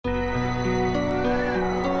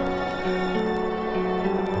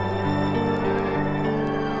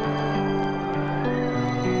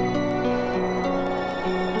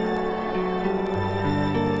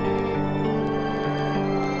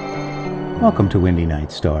Welcome to Windy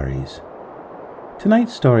Night Stories.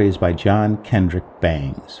 Tonight's story is by Kendrick.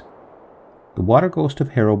 The Water Ghost of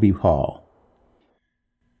Harrowby Hall.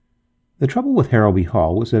 The trouble with Harrowby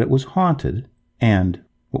Hall was that it was haunted, and,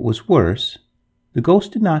 what was worse, the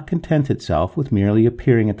ghost did not content itself with merely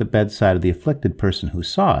appearing at the bedside of the afflicted person who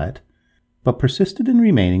saw it, but persisted in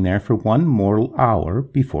remaining there for one mortal hour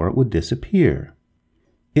before it would disappear.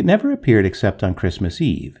 It never appeared except on Christmas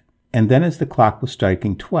Eve, and then as the clock was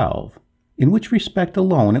striking 12, in which respect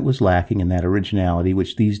alone it was lacking in that originality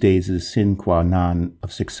which these days is sine qua non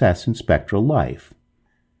of success in spectral life.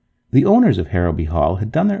 The owners of Harrowby Hall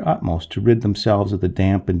had done their utmost to rid themselves of the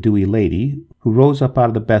damp and dewy lady who rose up out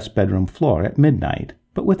of the best bedroom floor at midnight,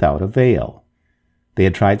 but without avail. They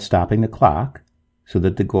had tried stopping the clock, so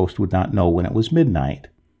that the ghost would not know when it was midnight,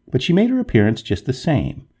 but she made her appearance just the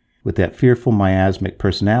same, with that fearful miasmic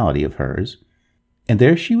personality of hers, and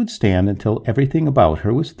there she would stand until everything about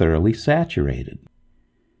her was thoroughly saturated.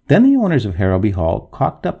 Then the owners of Harrowby Hall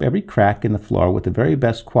caulked up every crack in the floor with the very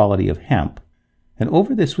best quality of hemp, and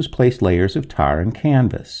over this was placed layers of tar and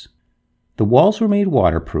canvas. The walls were made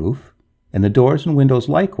waterproof, and the doors and windows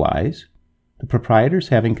likewise, the proprietors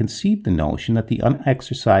having conceived the notion that the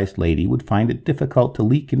unexercised lady would find it difficult to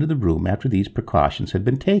leak into the room after these precautions had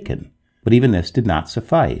been taken. But even this did not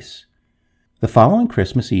suffice. The following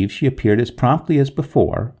Christmas Eve she appeared as promptly as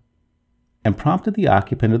before, and prompted the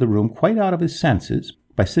occupant of the room quite out of his senses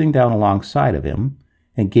by sitting down alongside of him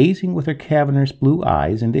and gazing with her cavernous blue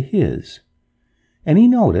eyes into his. And he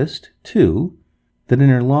noticed, too, that in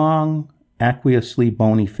her long, aqueously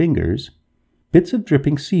bony fingers, bits of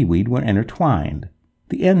dripping seaweed were intertwined,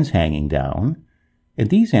 the ends hanging down,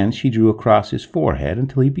 and these ends she drew across his forehead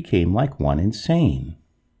until he became like one insane.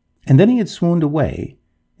 And then he had swooned away,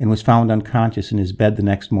 and was found unconscious in his bed the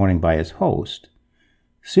next morning by his host,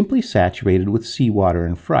 simply saturated with sea-water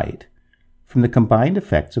and fright, from the combined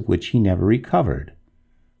effects of which he never recovered,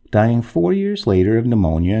 dying 4 years later of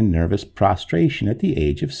pneumonia and nervous prostration at the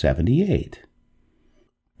age of 78.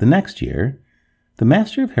 The next year, the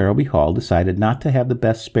master of Harrowby Hall decided not to have the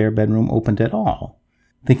best spare bedroom opened at all,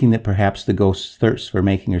 thinking that perhaps the ghost's thirst for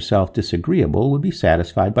making herself disagreeable would be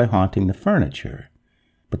satisfied by haunting the furniture.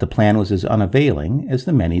 But the plan was as unavailing as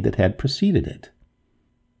the many that had preceded it.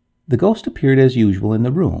 The ghost appeared as usual in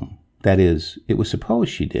the room, that is, it was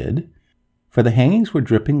supposed she did, for the hangings were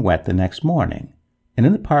dripping wet the next morning, and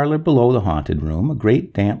in the parlor below the haunted room a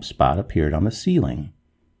great damp spot appeared on the ceiling.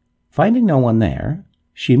 Finding no one there,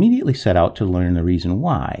 she immediately set out to learn the reason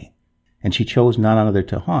why, and she chose none other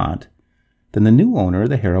to haunt than the new owner of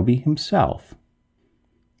the Harrowby himself.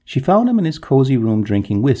 She found him in his cozy room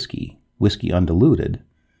drinking whiskey undiluted,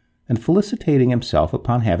 and felicitating himself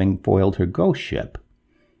upon having foiled her ghost ship,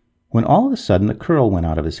 when all of a sudden a curl went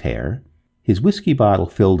out of his hair, his whiskey bottle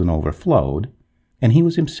filled and overflowed, and he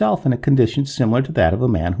was himself in a condition similar to that of a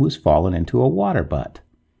man who has fallen into a water butt.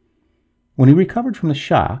 When he recovered from the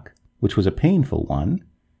shock, which was a painful one,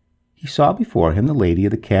 he saw before him the lady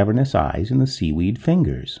of the cavernous eyes and the seaweed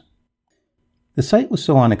fingers. The sight was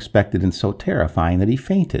so unexpected and so terrifying that he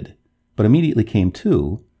fainted, but immediately came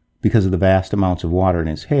to, because of the vast amounts of water in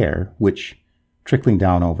his hair, which, trickling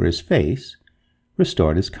down over his face,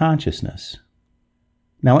 restored his consciousness.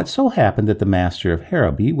 Now it so happened that the master of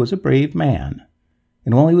Harrowby was a brave man,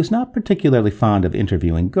 and while he was not particularly fond of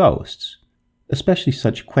interviewing ghosts, especially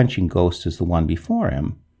such quenching ghosts as the one before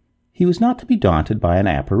him, he was not to be daunted by an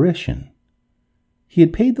apparition. He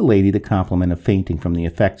had paid the lady the compliment of fainting from the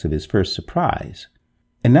effects of his first surprise,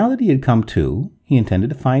 and now that he had come to, he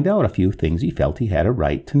intended to find out a few things he felt he had a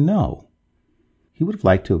right to know. He would have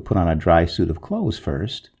liked to have put on a dry suit of clothes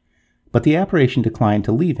first, but the apparition declined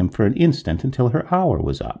to leave him for an instant until her hour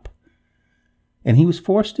was up, and he was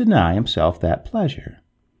forced to deny himself that pleasure.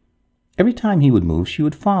 Every time he would move, she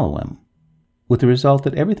would follow him, with the result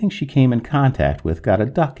that everything she came in contact with got a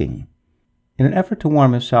ducking. In an effort to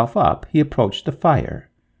warm himself up, he approached the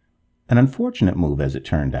fire, an unfortunate move as it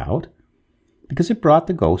turned out, because it brought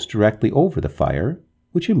the ghost directly over the fire,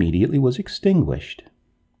 which immediately was extinguished.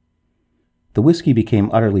 The whiskey became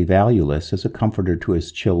utterly valueless as a comforter to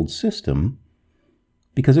his chilled system,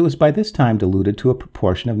 because it was by this time diluted to a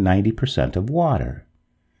proportion of 90% of water.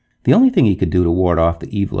 The only thing he could do to ward off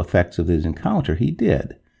the evil effects of his encounter he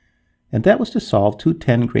did, and that was to solve 2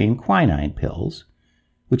 10-grain quinine pills,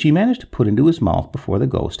 which he managed to put into his mouth before the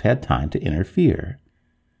ghost had time to interfere.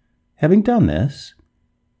 Having done this,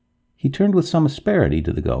 he turned with some asperity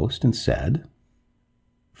to the ghost and said,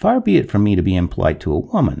 "Far be it from me to be impolite to a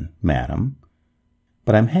woman, madam,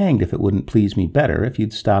 but I'm hanged if it wouldn't please me better if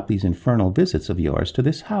you'd stop these infernal visits of yours to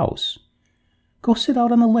this house. Go sit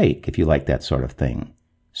out on the lake if you like that sort of thing.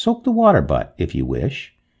 Soak the water butt, if you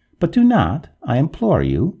wish, but do not, I implore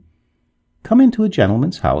you, come into a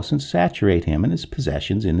gentleman's house and saturate him and his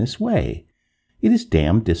possessions in this way. It is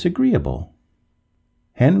damned disagreeable."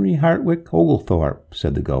 "Henry Hartwick Oglethorpe,"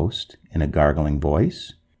 said the ghost, in a gargling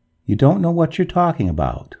voice, "you don't know what you're talking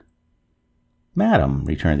about." "Madam,"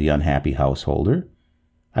 returned the unhappy householder,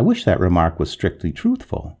 "I wish that remark was strictly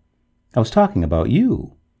truthful. I was talking about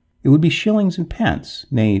you. It would be shillings and pence,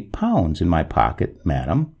 nay, pounds in my pocket,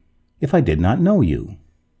 madam, if I did not know you."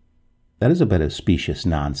 "That is a bit of specious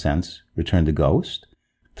nonsense," returned the ghost,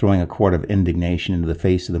 throwing a quart of indignation into the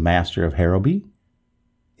face of the master of Harrowby.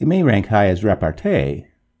 "It may rank high as repartee,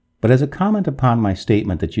 but as a comment upon my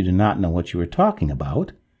statement that you do not know what you are talking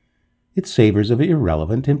about, it savors of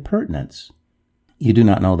irrelevant impertinence. You do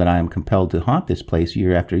not know that I am compelled to haunt this place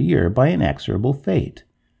year after year by inexorable fate.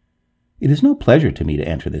 It is no pleasure to me to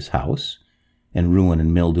enter this house and ruin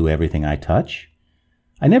and mildew everything I touch.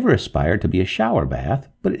 I never aspired to be a shower bath,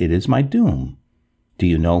 but it is my doom. Do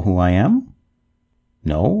you know who I am?"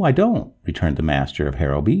 "No, I don't," returned the master of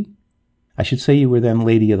Harrowby. "I should say you were then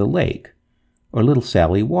Lady of the Lake, or Little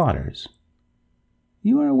Sally Waters."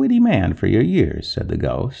 "You are a witty man for your years," said the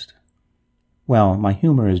ghost. "Well, my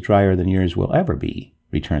humor is drier than yours will ever be,"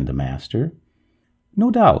 returned the master.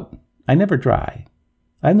 "No doubt. I never dry.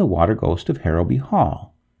 I am the water ghost of Harrowby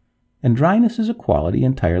Hall, and dryness is a quality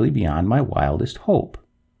entirely beyond my wildest hope.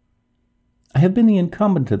 I have been the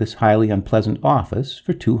incumbent of this highly unpleasant office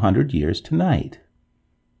for 200 years tonight."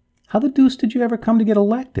 "How the deuce did you ever come to get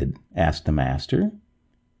elected?" asked the master.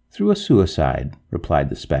 "Through a suicide," replied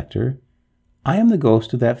the spectre. "I am the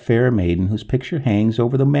ghost of that fair maiden whose picture hangs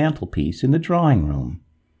over the mantelpiece in the drawing-room.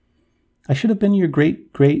 I should have been your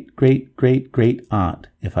great-great-great-great-great-aunt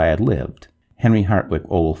if I had lived, Henry Hartwick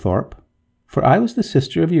Oglethorpe, for I was the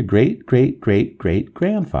sister of your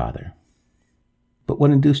great-great-great-great-grandfather." "But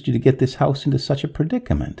what induced you to get this house into such a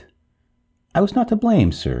predicament?" "I was not to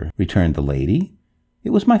blame, sir," returned the lady.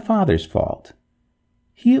 "It was my father's fault.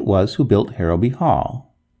 He it was who built Harrowby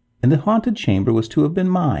Hall, and the haunted chamber was to have been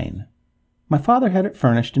mine. My father had it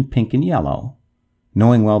furnished in pink and yellow,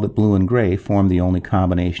 knowing well that blue and gray formed the only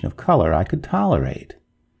combination of color I could tolerate.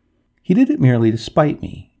 He did it merely to spite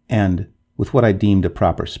me, and, with what I deemed a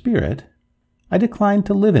proper spirit, I declined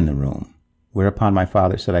to live in the room, whereupon my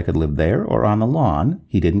father said I could live there or on the lawn,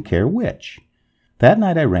 he didn't care which. That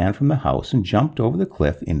night I ran from the house and jumped over the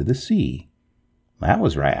cliff into the sea." "That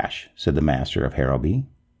was rash," said the master of Harrowby.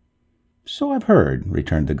 "So I've heard,"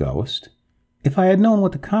 returned the ghost. "If I had known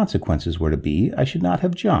what the consequences were to be, I should not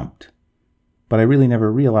have jumped. But I really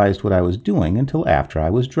never realized what I was doing until after I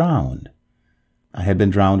was drowned. I had been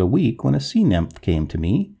drowned a week when a sea nymph came to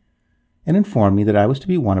me and informed me that I was to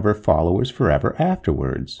be one of her followers forever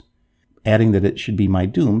afterwards, adding that it should be my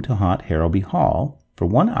doom to haunt Harrowby Hall for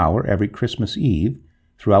 1 hour every Christmas Eve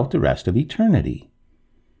throughout the rest of eternity.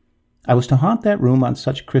 I was to haunt that room on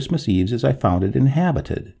such Christmas Eves as I found it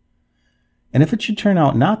inhabited, and if it should turn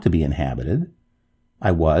out not to be inhabited,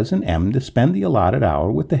 I was and am to spend the allotted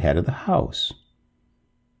hour with the head of the house.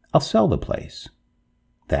 I'll sell the place.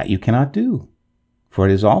 That you cannot do, for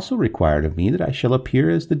it is also required of me that I shall appear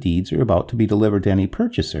as the deeds are about to be delivered to any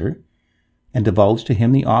purchaser, and divulge to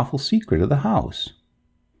him the awful secret of the house.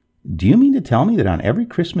 Do you mean to tell me that on every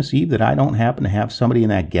Christmas Eve that I don't happen to have somebody in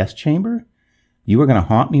that guest chamber, you are going to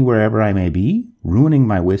haunt me wherever I may be, ruining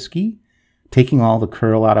my whiskey, taking all the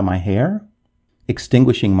curl out of my hair,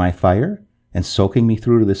 extinguishing my fire, and soaking me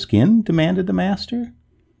through to the skin?" demanded the master.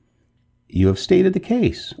 "You have stated the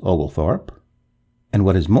case, Oglethorpe. And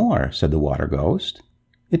what is more," said the water ghost,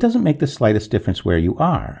 "it doesn't make the slightest difference where you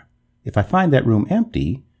are. If I find that room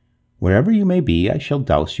empty, wherever you may be, I shall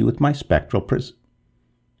douse you with my spectral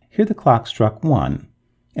Here the clock struck 1,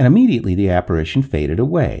 and immediately the apparition faded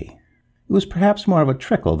away. It was perhaps more of a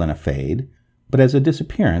trickle than a fade, but as a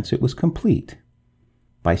disappearance it was complete.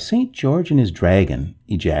 "By St. George and his dragon,"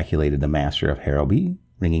 ejaculated the master of Harrowby,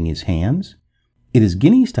 wringing his hands, "it is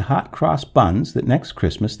guineas to hot cross buns that next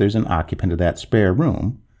Christmas there's an occupant of that spare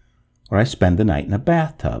room, or I spend the night in a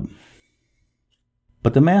bathtub."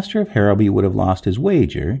 But the master of Harrowby would have lost his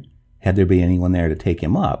wager, had there been anyone there to take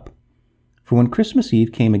him up, for when Christmas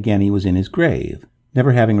Eve came again he was in his grave,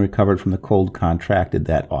 never having recovered from the cold contracted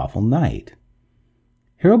that awful night.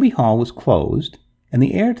 Harrowby Hall was closed, and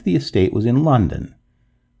the heir to the estate was in London,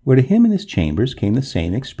 where to him in his chambers came the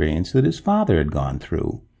same experience that his father had gone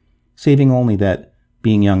through, saving only that,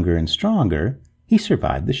 being younger and stronger, he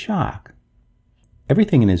survived the shock.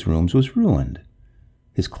 Everything in his rooms was ruined.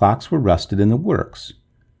 His clocks were rusted in the works.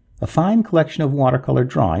 A fine collection of watercolor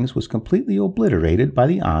drawings was completely obliterated by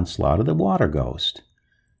the onslaught of the water ghost.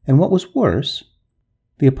 And what was worse,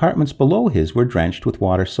 The apartments below his were drenched with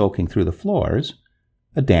water soaking through the floors,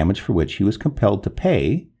 a damage for which he was compelled to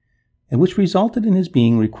pay, and which resulted in his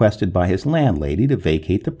being requested by his landlady to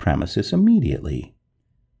vacate the premises immediately.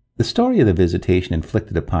 The story of the visitation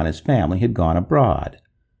inflicted upon his family had gone abroad,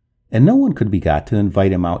 and no one could be got to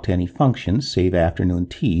invite him out to any functions save afternoon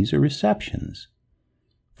teas or receptions.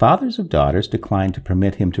 Fathers of daughters declined to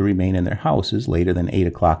permit him to remain in their houses later than 8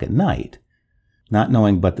 o'clock at night, not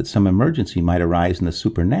knowing but that some emergency might arise in the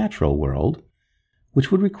supernatural world,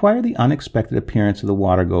 which would require the unexpected appearance of the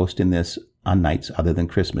water ghost in this on nights other than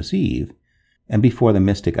Christmas Eve, and before the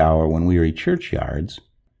mystic hour when weary churchyards,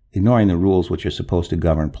 ignoring the rules which are supposed to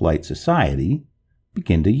govern polite society,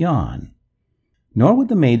 begin to yawn. Nor would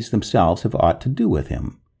the maids themselves have aught to do with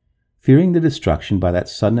him, fearing the destruction by that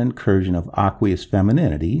sudden incursion of aqueous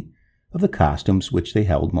femininity of the costumes which they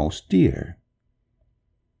held most dear.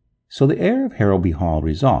 So the heir of Harrowby Hall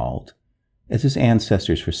resolved, as his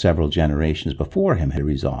ancestors for several generations before him had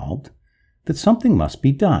resolved, that something must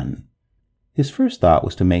be done. His first thought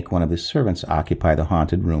was to make one of his servants occupy the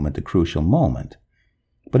haunted room at the crucial moment,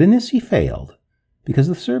 but in this he failed, because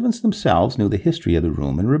the servants themselves knew the history of the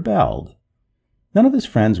room and rebelled. None of his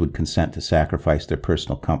friends would consent to sacrifice their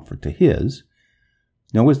personal comfort to his,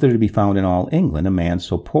 nor was there to be found in all England a man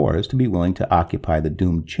so poor as to be willing to occupy the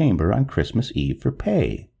doomed chamber on Christmas Eve for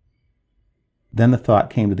pay. Then the thought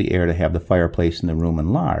came to the heir to have the fireplace in the room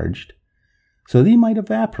enlarged, so that he might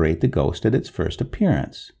evaporate the ghost at its first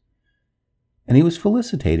appearance. And he was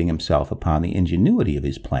felicitating himself upon the ingenuity of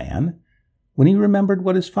his plan, when he remembered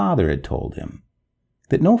what his father had told him,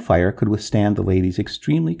 that no fire could withstand the lady's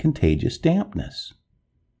extremely contagious dampness.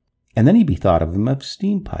 And then he bethought him of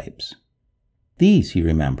steam pipes. These, he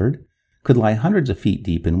remembered, could lie hundreds of feet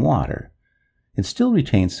deep in water, and still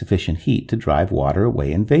retain sufficient heat to drive water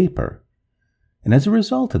away in vapor. And as a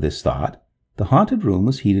result of this thought, the haunted room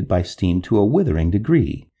was heated by steam to a withering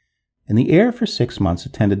degree, and the heir for 6 months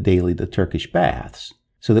attended daily the Turkish baths,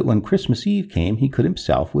 so that when Christmas Eve came he could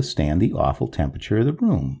himself withstand the awful temperature of the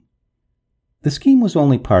room. The scheme was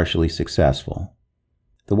only partially successful.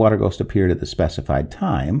 The water ghost appeared at the specified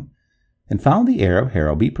time, and found the heir of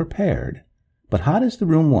Harrowby prepared, but hot as the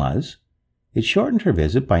room was, it shortened her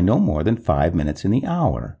visit by no more than 5 minutes in the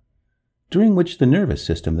hour, during which the nervous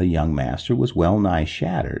system of the young master was well nigh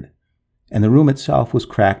shattered, and the room itself was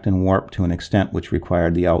cracked and warped to an extent which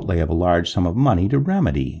required the outlay of a large sum of money to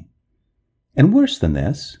remedy. And worse than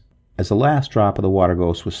this, as the last drop of the water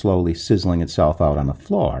ghost was slowly sizzling itself out on the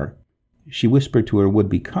floor, she whispered to her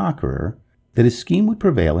would-be conqueror that his scheme would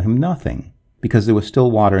prevail him nothing, because there was still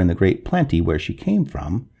water in the great plenty where she came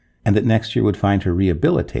from, and that next year would find her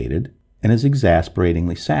rehabilitated and as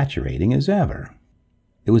exasperatingly saturating as ever.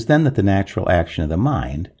 It was then that the natural action of the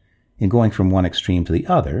mind, in going from one extreme to the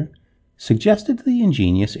other, suggested to the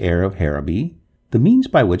ingenious heir of Harrowby the means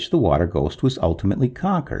by which the water ghost was ultimately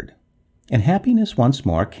conquered, and happiness once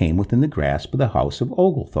more came within the grasp of the house of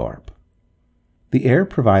Oglethorpe. The heir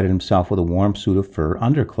provided himself with a warm suit of fur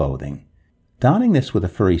underclothing. Donning this with a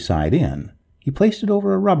furry side in, he placed it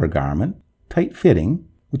over a rubber garment, tight-fitting,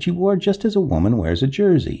 which he wore just as a woman wears a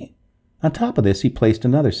jersey. On top of this he placed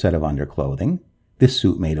another set of underclothing, this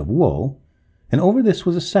suit made of wool, and over this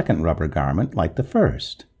was a second rubber garment like the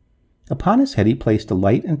first. Upon his head he placed a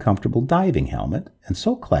light and comfortable diving helmet, and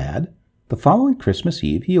so clad, the following Christmas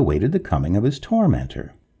Eve he awaited the coming of his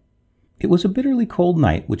tormentor. It was a bitterly cold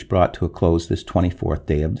night which brought to a close this 24th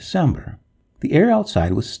day of December. The air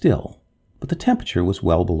outside was still, but the temperature was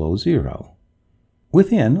well below zero.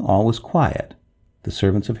 Within, all was quiet, the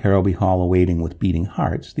servants of Harrowby Hall awaiting with beating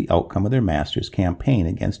hearts the outcome of their master's campaign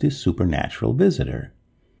against his supernatural visitor.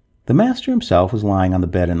 The master himself was lying on the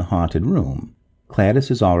bed in the haunted room, clad as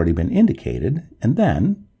has already been indicated, and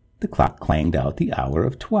then the clock clanged out the hour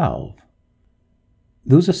of 12.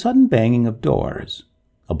 There was a sudden banging of doors.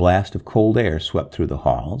 A blast of cold air swept through the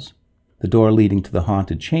halls. The door leading to the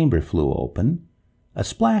haunted chamber flew open. A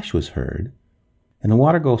splash was heard, and the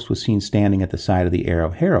water ghost was seen standing at the side of the heir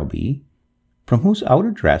of Harrowby, from whose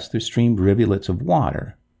outer dress there streamed rivulets of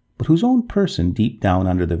water, but whose own person, deep down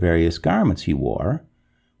under the various garments he wore,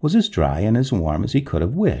 was as dry and as warm as he could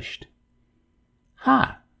have wished.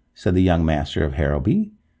 "Ha!" said the young master of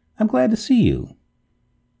Harrowby. "I'm glad to see you."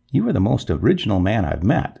 "You are the most original man I've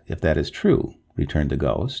met, if that is true," returned the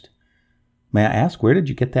ghost. "May I ask where did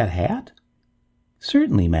you get that hat?"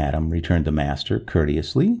 "Certainly, madam," returned the master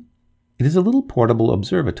courteously. "It is a little portable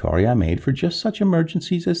observatory I made for just such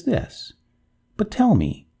emergencies as this. But tell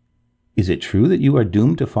me, is it true that you are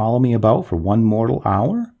doomed to follow me about for one mortal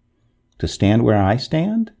hour? To stand where I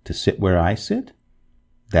stand? To sit where I sit?"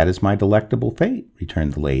 "That is my delectable fate,"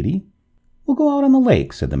 returned the lady. We'll go out on the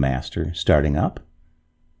lake, said the master, starting up.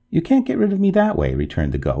 You can't get rid of me that way,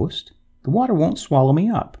 returned the ghost. The water won't swallow me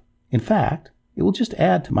up. In fact, it will just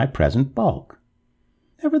add to my present bulk.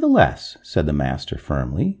 Nevertheless, said the master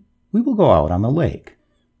firmly, we will go out on the lake.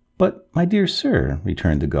 But, my dear sir,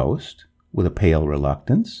 returned the ghost, with a pale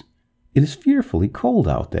reluctance, it is fearfully cold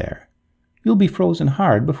out there. You'll be frozen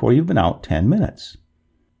hard before you've been out 10 minutes.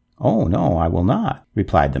 Oh, no, I will not,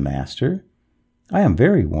 replied the master. I am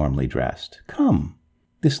very warmly dressed. Come.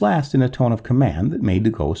 This last in a tone of command that made the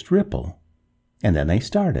ghost ripple. And then they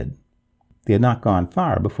started. They had not gone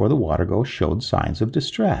far before the water ghost showed signs of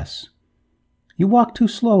distress. You walk too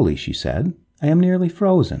slowly, she said. I am nearly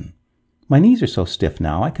frozen. My knees are so stiff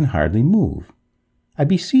now I can hardly move. I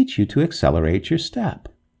beseech you to accelerate your step.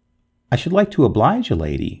 I should like to oblige a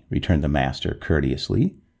lady, returned the master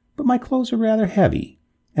courteously, but my clothes are rather heavy,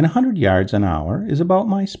 and 100 yards an hour is about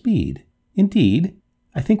my speed. Indeed,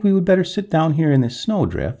 I think we would better sit down here in this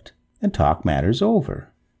snowdrift and talk matters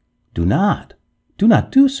over. Do not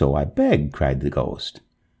do so, I beg, cried the ghost.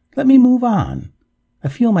 Let me move on. I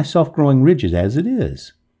feel myself growing rigid as it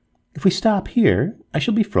is. If we stop here, I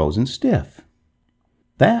shall be frozen stiff.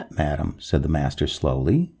 That, madam, said the master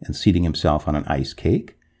slowly, and seating himself on an ice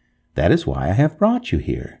cake, that is why I have brought you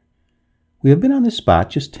here. We have been on this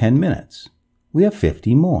spot just 10 minutes. We have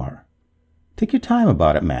 50 more. Take your time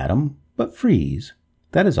about it, madam, but freeze.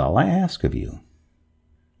 That is all I ask of you.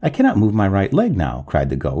 I cannot move my right leg now, cried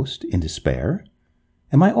the ghost, in despair,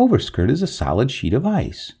 and my overskirt is a solid sheet of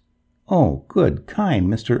ice. Oh, good, kind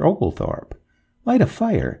Mr. Oglethorpe, light a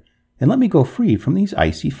fire, and let me go free from these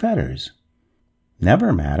icy fetters.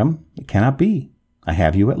 Never, madam, it cannot be. I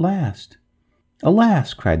have you at last.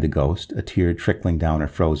 Alas, cried the ghost, a tear trickling down her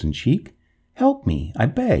frozen cheek. Help me, I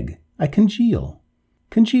beg. I congeal.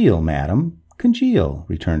 Congeal, madam, congeal,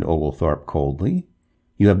 returned Oglethorpe coldly.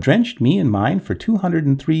 You have drenched me and mine for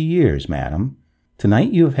 203 years, madam.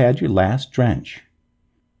 Tonight you have had your last drench.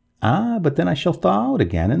 Ah, but then I shall thaw out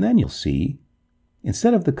again, and then you'll see.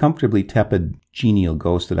 Instead of the comfortably tepid, genial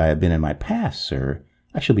ghost that I have been in my past, sir,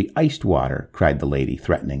 I shall be iced water, cried the lady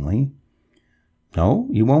threateningly. No,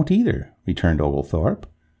 you won't either, returned Oglethorpe,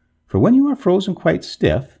 for when you are frozen quite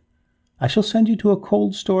stiff, I shall send you to a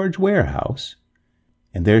cold storage warehouse,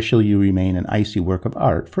 and there shall you remain an icy work of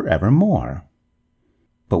art for evermore.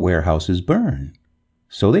 But warehouses burn.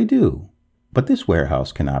 So they do, but this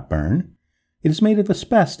warehouse cannot burn. It is made of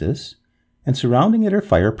asbestos, and surrounding it are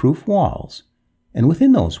fireproof walls, and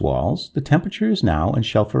within those walls the temperature is now and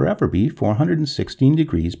shall forever be 416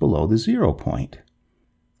 degrees below the 0 point.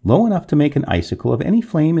 Low enough to make an icicle of any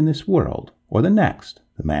flame in this world, or the next,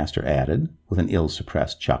 the master added, with an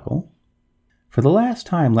ill-suppressed chuckle. For the last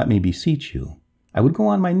time let me beseech you. I would go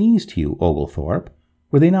on my knees to you, Oglethorpe,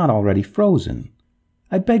 were they not already frozen.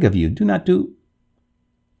 I beg of you, do not do—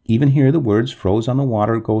 Even here the words froze on the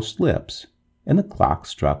water ghost's lips, and the clock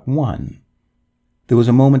struck 1. There was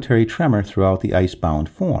a momentary tremor throughout the ice-bound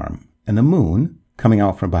form, and the moon, coming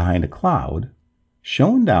out from behind a cloud,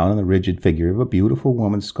 shone down on the rigid figure of a beautiful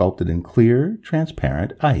woman sculpted in clear,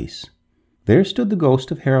 transparent ice. There stood the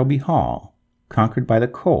ghost of Harrowby Hall, conquered by the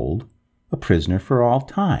cold, a prisoner for all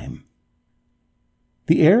time.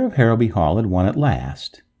 The heir of Harrowby Hall had won at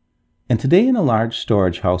last, and today in a large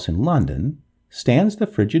storage house in London stands the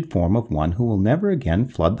frigid form of one who will never again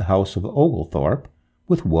flood the house of Oglethorpe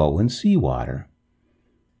with woe and sea-water.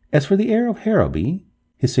 As for the heir of Harrowby,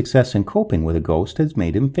 his success in coping with a ghost has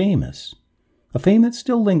made him famous, a fame that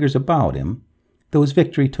still lingers about him, though his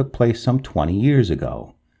victory took place some 20 years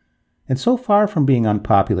ago. And so far from being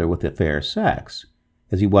unpopular with the fair sex,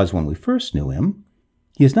 as he was when we first knew him,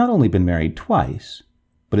 he has not only been married twice,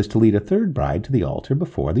 but is to lead a third bride to the altar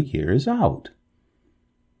before the year is out.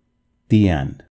 The end.